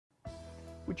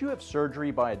Would you have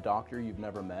surgery by a doctor you've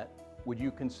never met? Would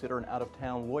you consider an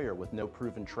out-of-town lawyer with no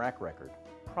proven track record?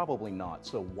 Probably not,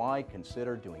 so why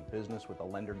consider doing business with a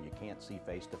lender you can't see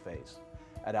face to face?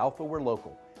 At Alpha, we're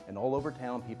local, and all over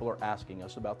town people are asking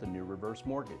us about the new reverse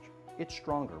mortgage. It's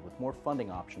stronger with more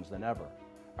funding options than ever.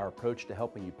 Our approach to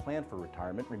helping you plan for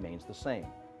retirement remains the same.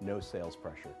 No sales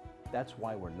pressure. That's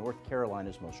why we're North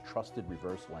Carolina's most trusted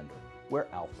reverse lender. We're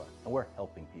Alpha, and we're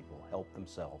helping people help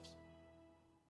themselves.